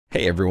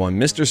Hey everyone,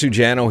 Mr.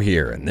 Sujano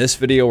here. In this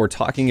video we're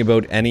talking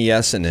about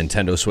NES and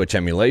Nintendo Switch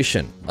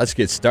emulation. Let's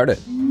get started.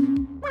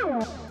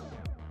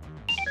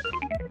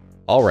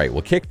 Alright,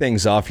 we'll kick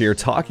things off here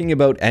talking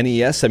about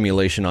NES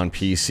emulation on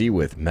PC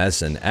with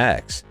Mesen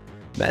X.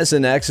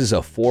 Mesen X is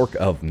a fork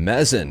of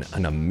Mesen,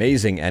 an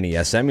amazing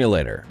NES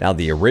emulator. Now,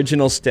 the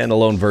original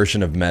standalone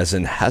version of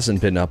Mesen hasn't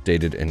been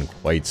updated in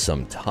quite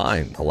some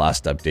time. The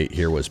last update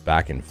here was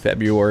back in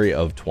February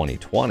of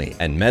 2020.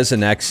 And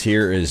Mesen X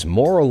here is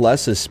more or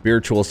less a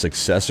spiritual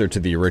successor to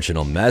the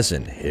original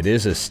Mesen. It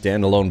is a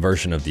standalone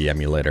version of the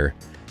emulator,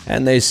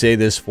 and they say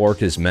this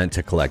fork is meant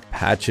to collect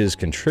patches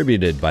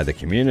contributed by the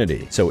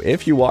community. So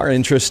if you are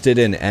interested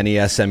in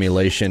NES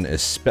emulation,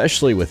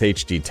 especially with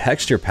HD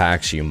texture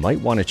packs, you might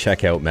want to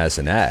check out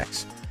Mesen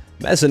X.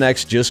 Mesen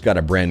X just got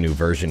a brand new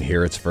version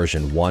here. It's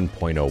version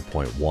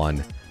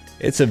 1.0.1.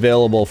 It's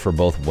available for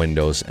both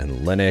Windows and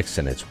Linux,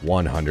 and it's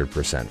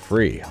 100%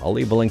 free. I'll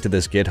leave a link to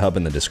this GitHub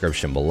in the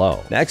description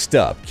below. Next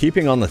up,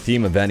 keeping on the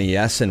theme of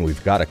NES, and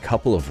we've got a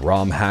couple of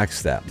ROM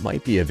hacks that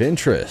might be of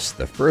interest.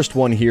 The first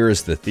one here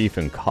is the Thief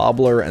and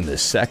Cobbler, and the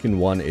second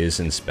one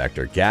is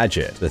Inspector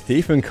Gadget. The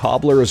Thief and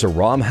Cobbler is a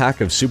ROM hack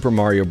of Super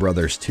Mario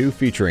Bros. 2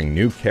 featuring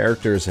new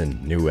characters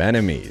and new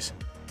enemies.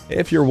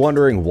 If you're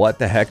wondering what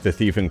the heck the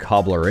Thief and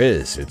Cobbler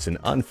is, it's an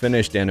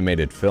unfinished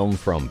animated film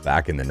from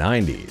back in the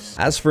 90s.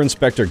 As for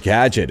Inspector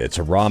Gadget, it's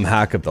a ROM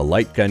hack of the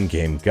light gun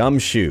game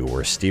Gumshoe,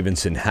 where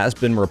Stevenson has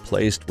been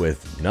replaced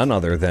with none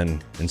other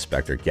than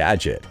Inspector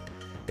Gadget.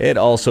 It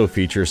also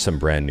features some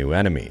brand new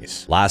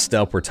enemies. Last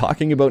up, we're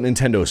talking about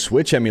Nintendo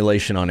Switch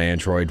emulation on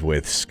Android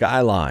with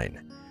Skyline.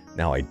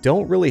 Now, I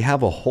don't really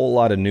have a whole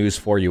lot of news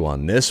for you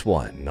on this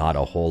one. Not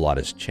a whole lot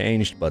has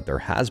changed, but there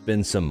has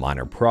been some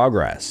minor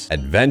progress.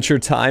 Adventure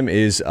Time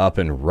is up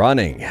and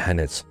running, and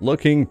it's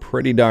looking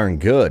pretty darn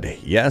good.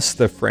 Yes,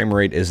 the frame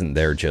rate isn't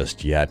there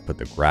just yet, but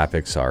the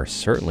graphics are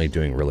certainly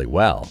doing really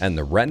well. And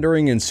the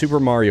rendering in Super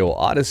Mario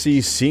Odyssey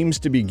seems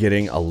to be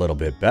getting a little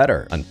bit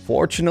better.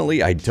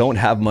 Unfortunately, I don't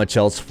have much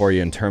else for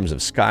you in terms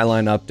of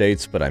Skyline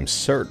updates, but I'm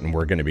certain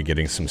we're going to be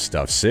getting some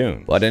stuff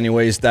soon. But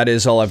anyways, that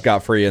is all I've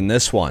got for you in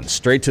this one.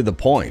 Straight to the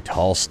point,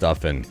 all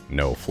stuff and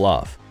no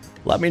fluff.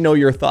 Let me know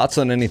your thoughts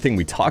on anything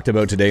we talked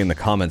about today in the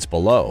comments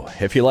below.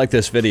 If you like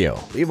this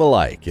video, leave a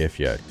like. If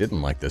you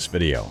didn't like this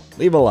video,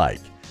 leave a like.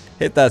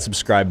 Hit that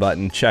subscribe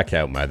button, check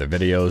out my other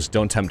videos,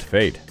 don't tempt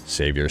fate,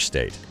 save your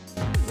state.